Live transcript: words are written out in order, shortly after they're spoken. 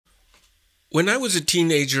When I was a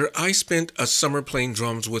teenager, I spent a summer playing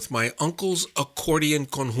drums with my uncle's accordion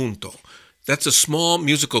conjunto. That's a small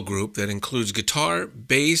musical group that includes guitar,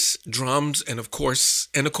 bass, drums, and of course,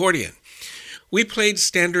 an accordion. We played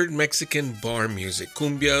standard Mexican bar music,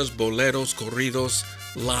 cumbias, boleros, corridos,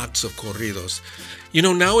 lots of corridos. You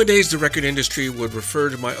know, nowadays the record industry would refer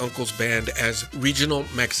to my uncle's band as regional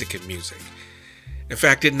Mexican music. In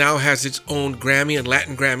fact, it now has its own Grammy and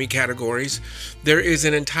Latin Grammy categories. There is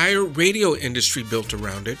an entire radio industry built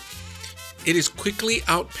around it. It is quickly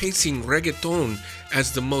outpacing reggaeton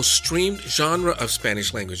as the most streamed genre of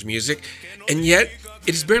Spanish language music, and yet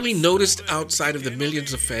it is barely noticed outside of the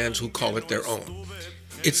millions of fans who call it their own.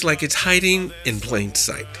 It's like it's hiding in plain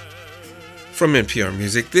sight. From NPR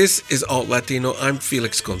Music, this is Alt Latino. I'm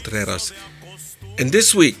Felix Contreras. And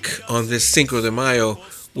this week, on this Cinco de Mayo,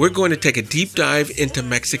 we're going to take a deep dive into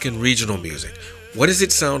Mexican regional music. What does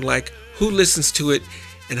it sound like? Who listens to it?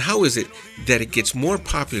 And how is it that it gets more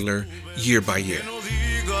popular year by year?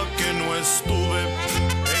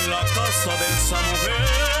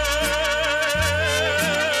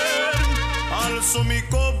 Alzo mi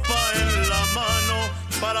copa en la mano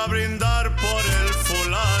para brindar por el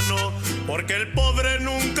fulano, porque el pobre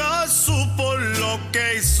nunca supo lo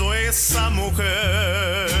que hizo esa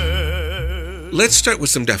mujer. Let's start with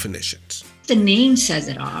some definitions. The name says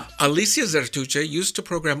it all. Alicia Zertuche used to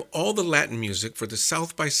program all the Latin music for the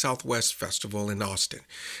South by Southwest Festival in Austin.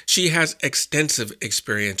 She has extensive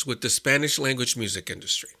experience with the Spanish language music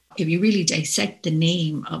industry. If you really dissect the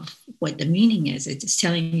name of what the meaning is, it's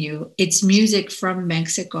telling you it's music from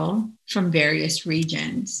Mexico, from various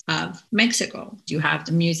regions of Mexico. You have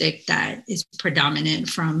the music that is predominant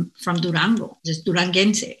from Durango, just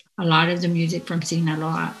Duranguense. A lot of the music from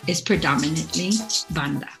Sinaloa is predominantly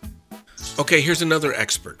banda. Okay, here's another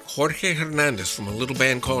expert, Jorge Hernandez from a little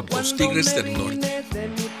band called Los Tigres del Norte.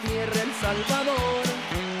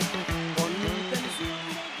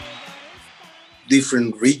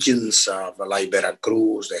 Different regions of like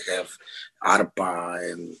Veracruz, they have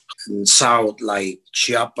arpa, and in south like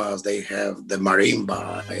Chiapas, they have the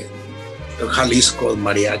marimba, and Jalisco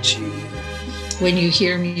mariachi. When you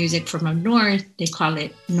hear music from up north, they call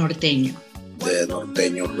it norteño. The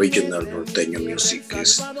norteño, regional norteño music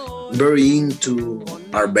is very into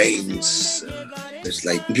our veins. It's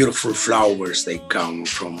like beautiful flowers, they come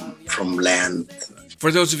from land. For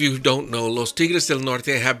those of you who don't know, Los Tigres del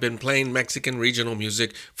Norte have been playing Mexican regional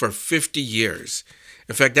music for 50 years.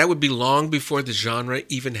 In fact, that would be long before the genre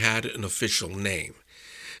even had an official name.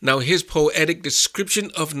 Now, his poetic description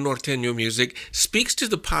of norteño music speaks to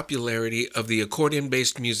the popularity of the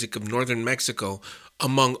accordion-based music of northern Mexico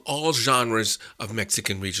among all genres of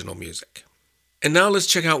Mexican regional music. And now let's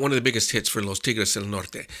check out one of the biggest hits for Los Tigres del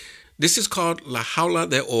Norte. This is called La Jaula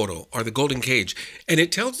de Oro, or The Golden Cage, and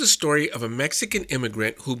it tells the story of a Mexican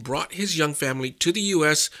immigrant who brought his young family to the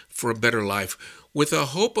U.S. for a better life with a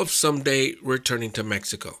hope of someday returning to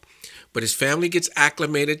Mexico. But his family gets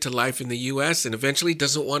acclimated to life in the U.S. and eventually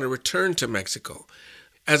doesn't want to return to Mexico.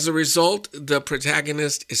 As a result, the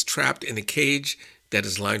protagonist is trapped in a cage that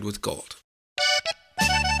is lined with gold.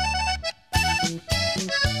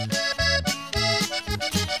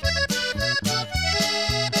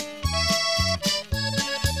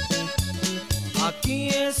 Aquí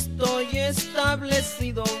estoy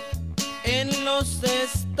establecido en los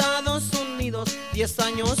Estados Unidos, 10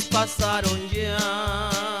 años pasaron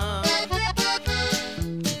ya,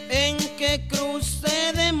 en que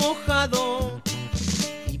crucé de mojado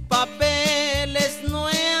y papeles no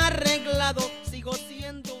he arreglado, sigo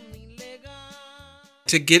siendo un ilegal.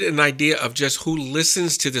 To get an idea of just who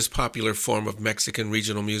listens to this popular form of Mexican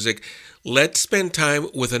regional music, let's spend time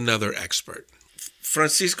with another expert.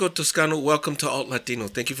 Francisco Toscano, welcome to Alt Latino.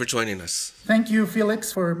 Thank you for joining us. Thank you,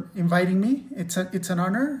 Felix, for inviting me. It's an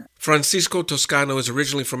honor. Francisco Toscano is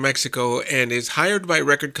originally from Mexico and is hired by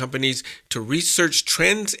record companies to research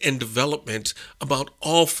trends and developments about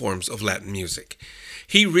all forms of Latin music.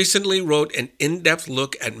 He recently wrote an in-depth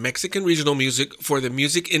look at Mexican regional music for the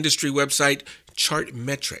music industry website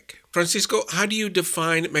Chartmetric. Francisco, how do you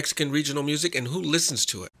define Mexican regional music and who listens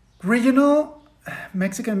to it? Regional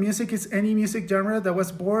Mexican music is any music genre that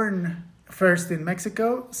was born first in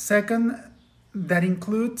Mexico. Second, that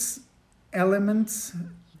includes elements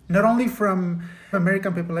not only from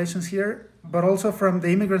American populations here, but also from the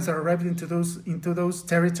immigrants that arrived into those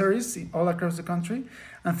territories all across the country.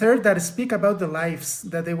 And third, that speak about the lives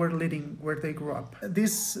that they were leading where they grew up.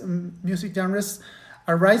 These music genres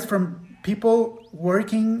arise from people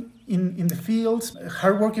working in the fields,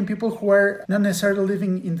 hardworking people who are not necessarily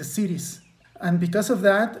living in the cities. And because of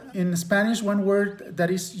that, in Spanish, one word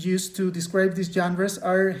that is used to describe these genres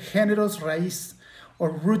are géneros raíz,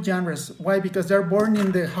 or root genres. Why? Because they're born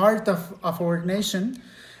in the heart of our nation,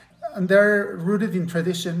 and they're rooted in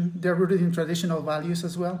tradition. They're rooted in traditional values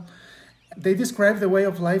as well. They describe the way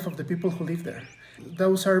of life of the people who live there.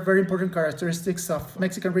 Those are very important characteristics of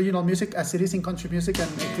Mexican regional music as it is in country music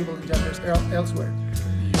and equivalent genres elsewhere.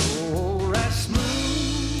 You're as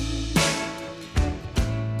smooth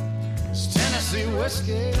as Tennessee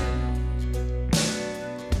whiskey.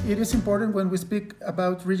 It is important when we speak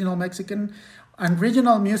about regional Mexican and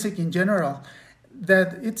regional music in general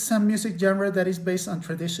that it's a music genre that is based on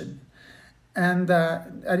tradition and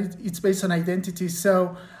it's based on identity.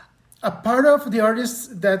 So a part of the artists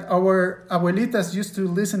that our abuelitas used to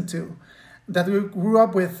listen to, that we grew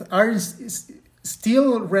up with, are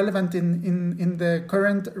still relevant in the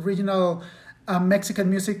current regional Mexican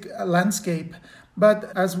music landscape.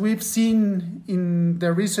 But as we've seen in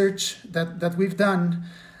the research that we've done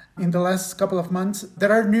in the last couple of months,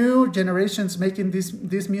 there are new generations making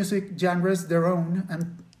these music genres their own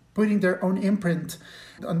and putting their own imprint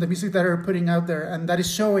on the music that are putting out there, and that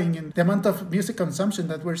is showing in the amount of music consumption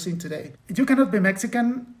that we're seeing today. You cannot be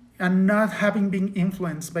Mexican and not having been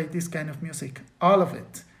influenced by this kind of music, all of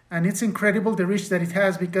it. And it's incredible the reach that it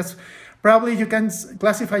has, because probably you can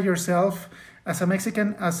classify yourself as a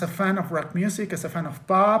Mexican, as a fan of rock music, as a fan of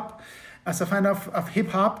pop, as a fan of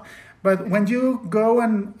hip-hop. But when you go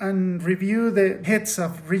and review the hits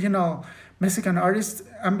of regional Mexican artists,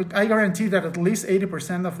 I guarantee that at least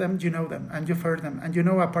 80% of them, you know them, and you've heard them, and you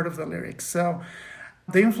know a part of the lyrics. So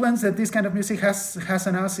the influence that this kind of music has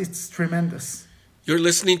on us, it's tremendous. You're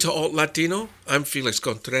listening to Alt Latino. I'm Felix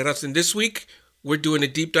Contreras, and this week, we're doing a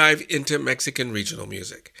deep dive into Mexican regional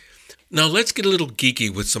music. Now, let's get a little geeky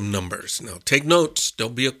with some numbers. Now, take notes.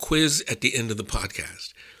 There'll be a quiz at the end of the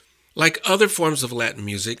podcast. Like other forms of Latin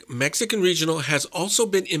music, Mexican regional has also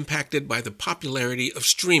been impacted by the popularity of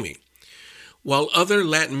streaming. While other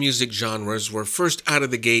Latin music genres were first out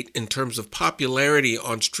of the gate in terms of popularity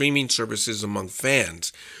on streaming services among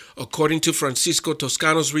fans, according to Francisco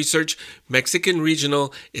Toscano's research, Mexican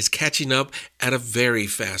regional is catching up at a very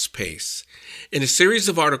fast pace. In a series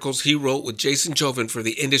of articles he wrote with Jason Joven for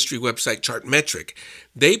the industry website Chartmetric,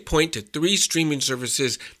 they point to 3 streaming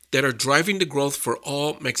services that are driving the growth for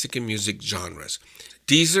all Mexican music genres: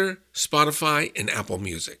 Deezer, Spotify, and Apple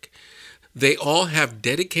Music. They all have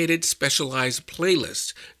dedicated specialized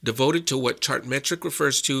playlists devoted to what Chartmetric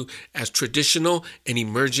refers to as traditional and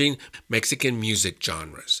emerging Mexican music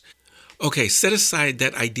genres. Okay, set aside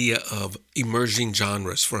that idea of emerging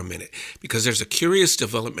genres for a minute, because there's a curious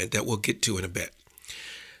development that we'll get to in a bit.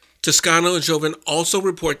 Toscano and Joven also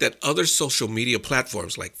report that other social media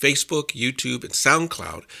platforms like Facebook, YouTube, and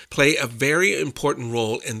SoundCloud play a very important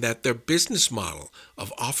role in that their business model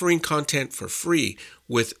of offering content for free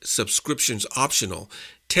with subscriptions optional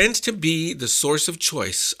tends to be the source of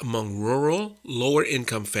choice among rural,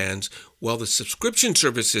 lower-income fans, while the subscription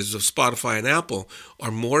services of Spotify and Apple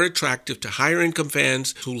are more attractive to higher-income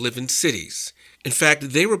fans who live in cities. In fact,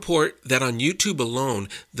 they report that on YouTube alone,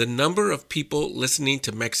 the number of people listening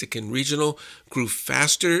to Mexican regional grew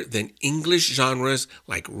faster than English genres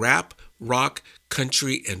like rap, rock,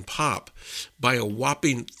 country, and pop by a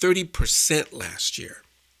whopping 30% last year.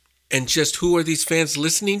 And just who are these fans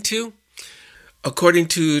listening to? According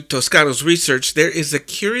to Toscano's research, there is a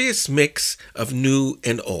curious mix of new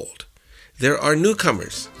and old. There are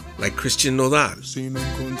newcomers like Christian Nodal. Si me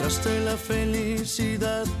encontraste la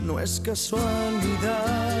felicidad, no es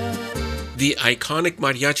casualidad. The iconic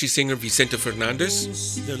mariachi singer Vicente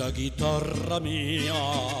Fernandez. De la guitarra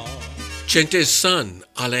mía. Chente's son,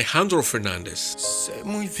 Alejandro Fernandez. Sé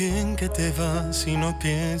muy bien que te vas y no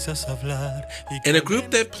piensas hablar. And a group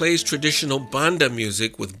that plays traditional banda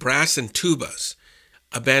music with brass and tubas.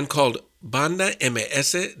 A band called Banda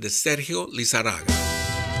MS de Sergio Lizarraga.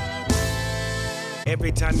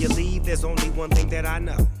 Every time you leave, there's only one thing that I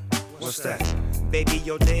know. What's that? Baby,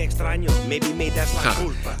 yo te extraño. Maybe that's la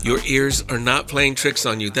culpa. Your ears are not playing tricks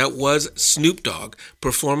on you. That was Snoop Dogg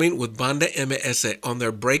performing with Banda MS on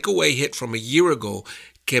their breakaway hit from a year ago,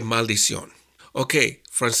 Que Maldición. Okay,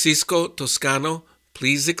 Francisco Toscano,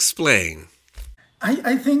 please explain.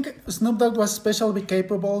 I think Snoop Dogg was especially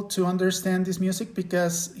capable to understand this music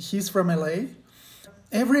because he's from LA.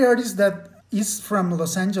 Every artist that is from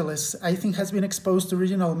Los Angeles, I think, has been exposed to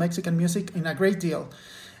regional Mexican music in a great deal.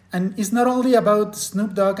 And it's not only about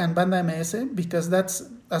Snoop Dogg and Banda MS, because that's,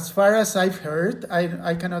 as far as I've heard,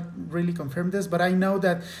 I cannot really confirm this, but I know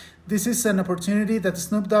that this is an opportunity that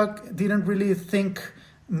Snoop Dogg didn't really think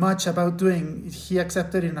much about doing. He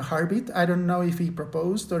accepted in a heartbeat. I don't know if he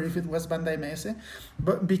proposed or if it was Banda MS,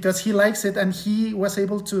 but because he likes it and he was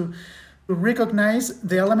able to recognize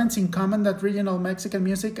the elements in common that regional Mexican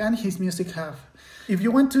music and his music have. If you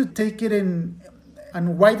want to take it in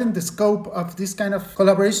and widen the scope of this kind of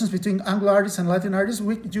collaborations between Anglo artists and Latin artists,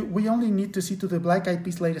 we only need to see to the Black Eyed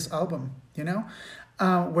Peas' latest album,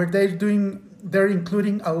 where they're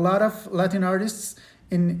including a lot of Latin artists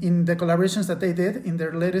in the collaborations that they did in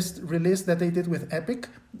their latest release that they did with Epic.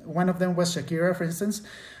 One of them was Shakira, for instance.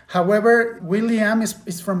 However, Will.i.am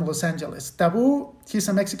is from Los Angeles. Taboo, he's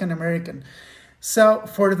a Mexican American. So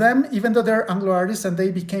for them, even though they're Anglo artists and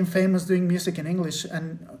they became famous doing music in English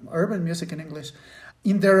and urban music in English,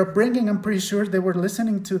 in their upbringing, I'm pretty sure they were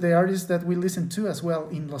listening to the artists that we listen to as well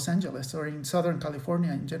in Los Angeles or in Southern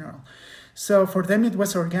California in general. So for them, it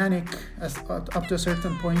was organic up to a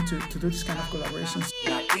certain point to do this kind of collaborations.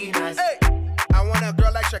 Latinas. Hey, I want a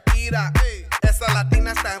girl like Shakira. Hey, esa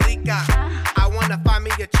latina está rica. I want a find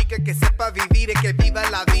me a chica que sepa vivir y que viva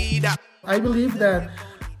la vida. I believe that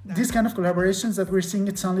these kind of collaborations that we're seeing,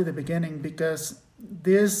 it's only the beginning, because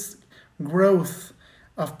this growth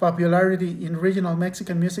of popularity in regional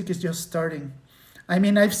Mexican music is just starting. I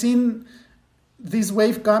mean, I've seen this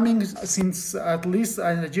wave coming since at least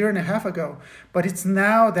a year and a half ago, but it's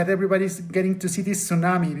now that everybody's getting to see this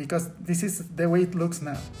tsunami, because this is the way it looks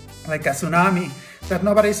now, like a tsunami that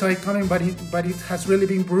nobody saw it coming, but it has really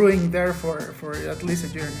been brewing there for at least a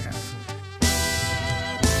year and a half.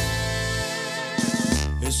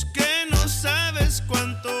 Es que no sabes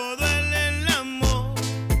cuánto duele el amor,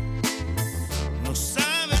 no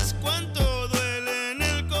sabes cuánto duele en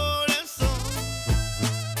el corazón.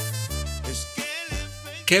 Es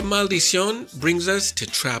que Que Maldición brings us to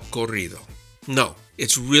Trap Corrido. No,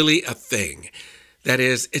 it's really a thing. That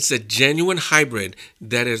is, it's a genuine hybrid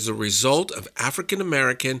that is a result of African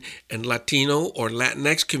American and Latino or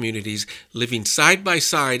Latinx communities living side by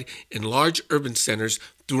side in large urban centers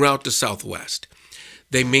throughout the Southwest.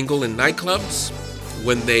 They mingle in nightclubs,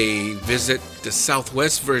 when they visit the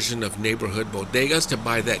Southwest version of neighborhood bodegas to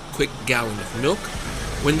buy that quick gallon of milk,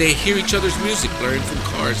 when they hear each other's music blaring from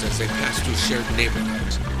cars as they pass through shared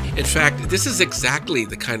neighborhoods. In fact, this is exactly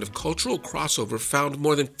the kind of cultural crossover found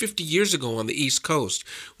more than 50 years ago on the East Coast,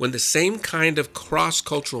 when the same kind of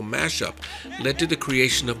cross-cultural mashup led to the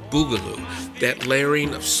creation of Boogaloo, that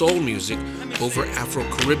layering of soul music over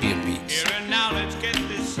Afro-Caribbean beats. now let's get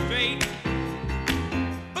this straight.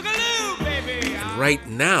 Boogaloo, baby. And right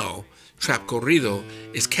now, Trap Corrido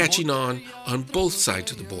is catching on both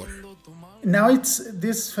sides of the border. Now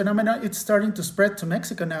this phenomenon, it's starting to spread to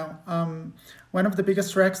Mexico now. One of the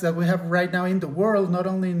biggest tracks that we have right now in the world, not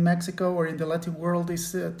only in Mexico or in the Latin world,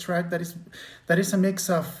 is a track that is a mix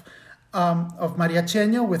of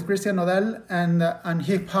mariacheño with Cristian Nodal and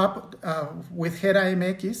hip hop with Gera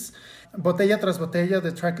MX. Botella tras botella,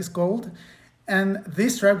 the track is called, and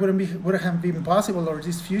this track wouldn't have been possible, or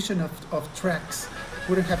this fusion of tracks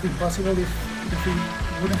wouldn't have been possible if we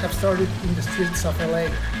wouldn't have started in the streets of LA,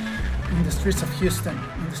 in the streets of Houston,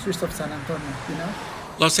 in the streets of San Antonio,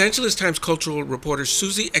 Los Angeles Times cultural reporter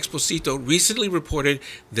Susie Exposito recently reported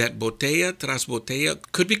that Botella tras Botella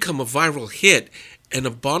could become a viral hit and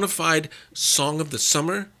a bona fide song of the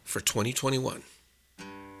summer for 2021.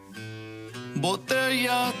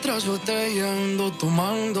 Botella tras botella ando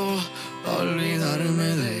tomando pa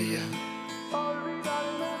olvidarme de ella.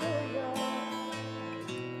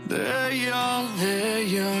 De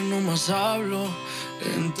ella no más hablo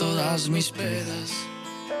en todas mis pedas.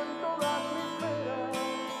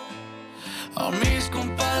 A mis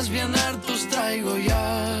compas bien hartos traigo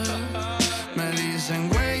ya. Me dicen,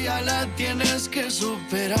 güey, ya la tienes que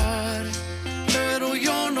superar. Pero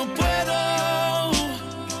yo no puedo.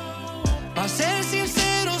 A ser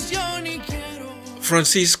sinceros, yo ni quiero.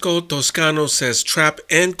 Francisco Toscano says trap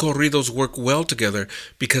and corridos work well together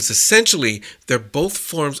because essentially they're both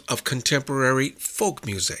forms of contemporary folk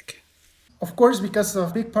music. Of course, because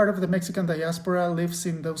a big part of the Mexican diaspora lives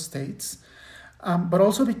in those states. But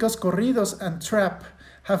also because corridos and trap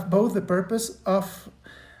have both the purpose of,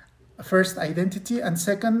 first, identity, and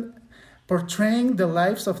second, portraying the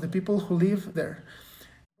lives of the people who live there.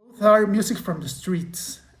 Both are music from the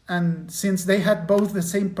streets, and since they had both the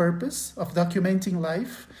same purpose of documenting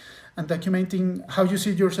life and documenting how you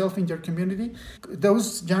see yourself in your community,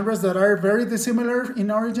 those genres that are very dissimilar in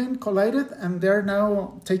origin collided, and they're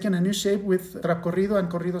now taking a new shape with trap corrido and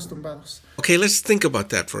corridos tumbados. Okay, let's think about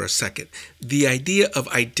that for a second. The idea of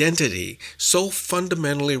identity so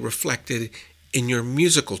fundamentally reflected in your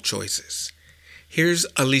musical choices. Here's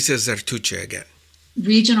Alicia Zertuche again.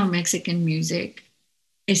 Regional Mexican music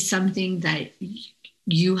is something that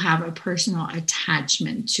you have a personal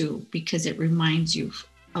attachment to because it reminds you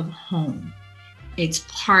of home. It's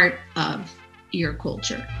part of your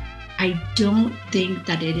culture. I don't think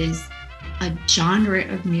that it is a genre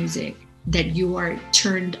of music that you are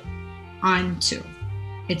turned on to.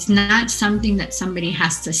 It's not something that somebody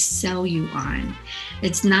has to sell you on.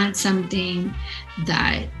 It's not something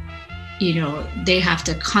that, they have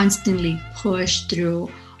to constantly push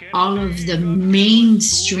through all of the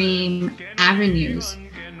mainstream avenues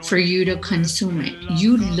for you to consume it.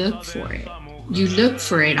 You look for it. You look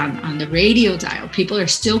for it on the radio dial. People are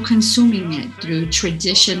still consuming it through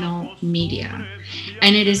traditional media.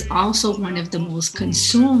 And it is also one of the most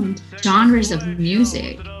consumed genres of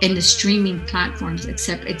music in the streaming platforms,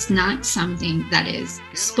 except it's not something that is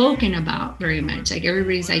spoken about very much. Like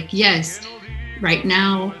everybody's like, yes, right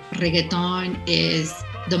now, reggaeton is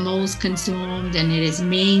the most consumed and it is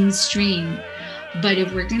mainstream. But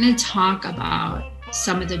if we're going to talk about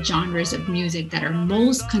some of the genres of music that are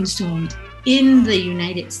most consumed in the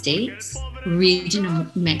United States, regional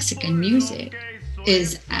Mexican music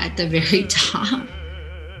is at the very top.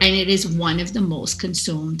 And it is one of the most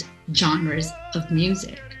consumed genres of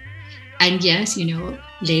music. And yes,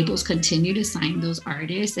 labels continue to sign those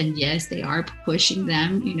artists. And yes, they are pushing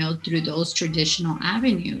them, through those traditional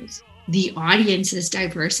avenues. The audience is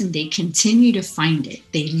diverse and they continue to find it.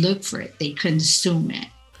 They look for it. They consume it.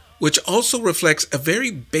 Which also reflects a very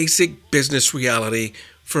basic business reality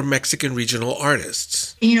for Mexican regional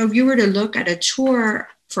artists. If you were to look at a tour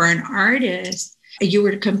for an artist, you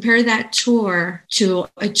were to compare that tour to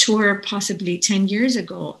a tour possibly 10 years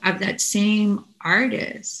ago of that same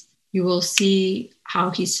artist, you will see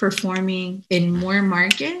how he's performing in more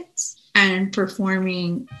markets and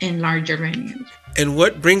performing in larger venues. And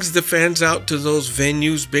what brings the fans out to those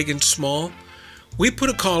venues, big and small? We put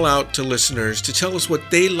a call out to listeners to tell us what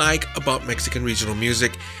they like about Mexican regional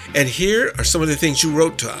music, and here are some of the things you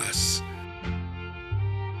wrote to us.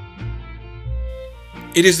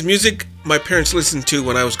 It is the music my parents listened to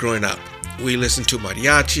when I was growing up. We listened to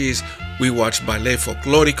mariachis, we watched ballet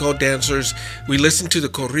folklorico dancers, we listened to the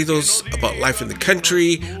corridos about life in the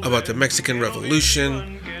country, about the Mexican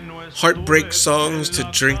Revolution, heartbreak songs to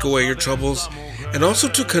drink away your troubles, and also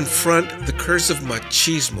to confront the curse of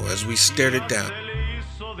machismo as we stared it down.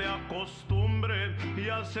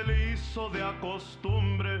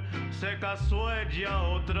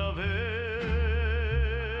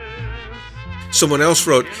 Someone else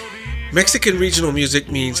wrote, Mexican regional music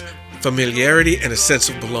means familiarity and a sense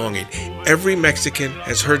of belonging. Every Mexican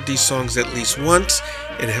has heard these songs at least once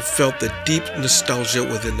and have felt the deep nostalgia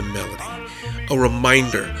within the melody. A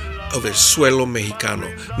reminder of el suelo mexicano.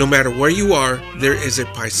 No matter where you are, there is a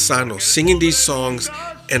paisano singing these songs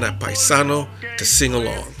and a paisano to sing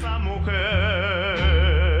along.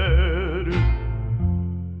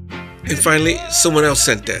 And finally, someone else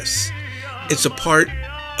sent this. It's a part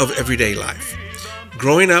of everyday life.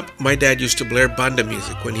 Growing up, my dad used to blare banda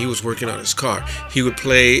music when he was working on his car. He would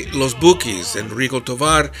play Los Bukis and Rigo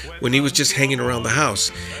Tovar when he was just hanging around the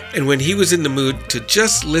house. And when he was in the mood to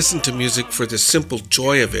just listen to music for the simple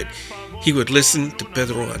joy of it, he would listen to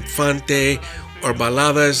Pedro Infante or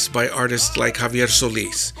baladas by artists like Javier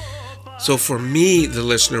Solís. So for me, the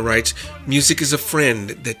listener writes, music is a friend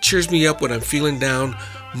that cheers me up when I'm feeling down,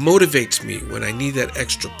 motivates me when I need that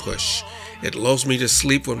extra push. It lulls me to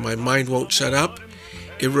sleep when my mind won't shut up.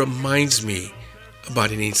 It reminds me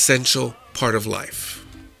about an essential part of life.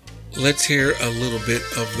 Let's hear a little bit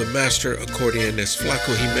of the master accordionist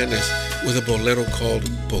Flaco Jimenez with a bolero called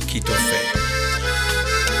Poquito Fe.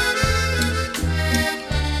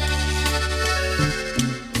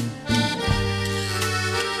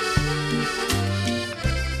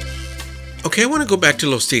 Okay, I want to go back to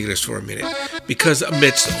Los Tigres for a minute, because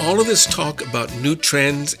amidst all of this talk about new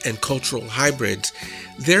trends and cultural hybrids,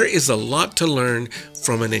 there is a lot to learn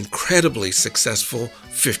from an incredibly successful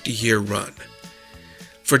 50-year run.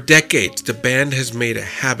 For decades, the band has made a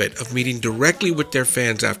habit of meeting directly with their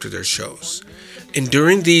fans after their shows. And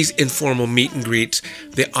during these informal meet and greets,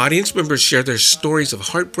 the audience members share their stories of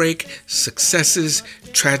heartbreak, successes,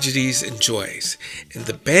 tragedies, and joys. And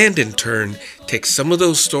the band, in turn, takes some of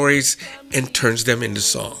those stories and turns them into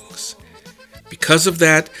songs. Because of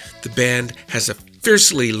that, the band has a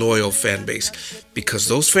fiercely loyal fan base, because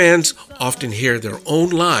those fans often hear their own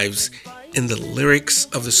lives in the lyrics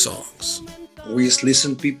of the songs. We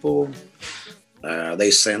listen people.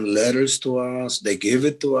 They send letters to us. They give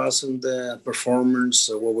it to us in the performance.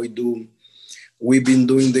 What we do, we've been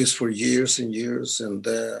doing this for years and years, and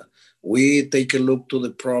we take a look to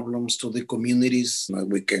the problems, to the communities.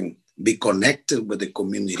 We can be connected with the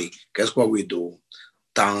community. That's what we do.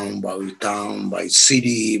 town, by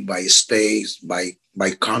city, by states,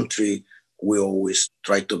 by country, we always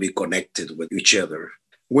try to be connected with each other.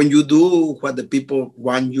 When you do what the people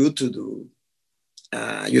want you to do,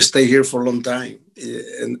 you stay here for a long time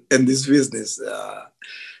in this business.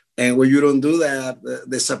 And when you don't do that,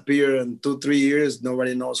 disappear in 2-3 years,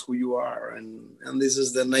 nobody knows who you are. And this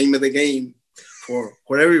is the name of the game for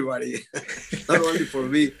everybody, not only for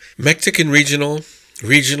me. Mexican regional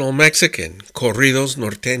Mexican, corridos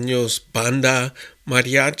norteños, banda,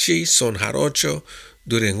 mariachi, son jarocho,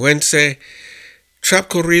 duranguense, trap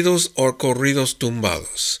corridos or corridos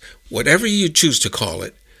tumbados, whatever you choose to call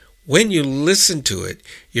it. When you listen to it,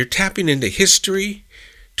 you're tapping into history,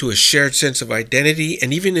 to a shared sense of identity,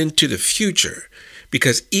 and even into the future,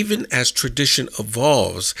 because even as tradition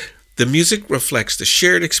evolves, the music reflects the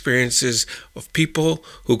shared experiences of people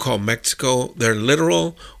who call Mexico their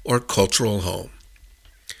literal or cultural home.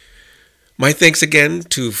 My thanks again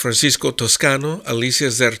to Francisco Toscano, Alicia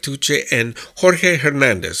Zertuche, and Jorge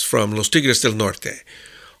Hernandez from Los Tigres del Norte.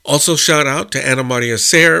 Also shout out to Ana Maria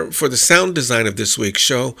Ser for the sound design of this week's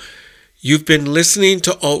show. You've been listening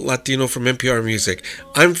to Alt Latino from NPR Music.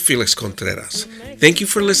 I'm Felix Contreras. Thank you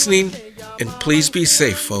for listening, and please be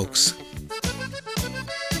safe, folks.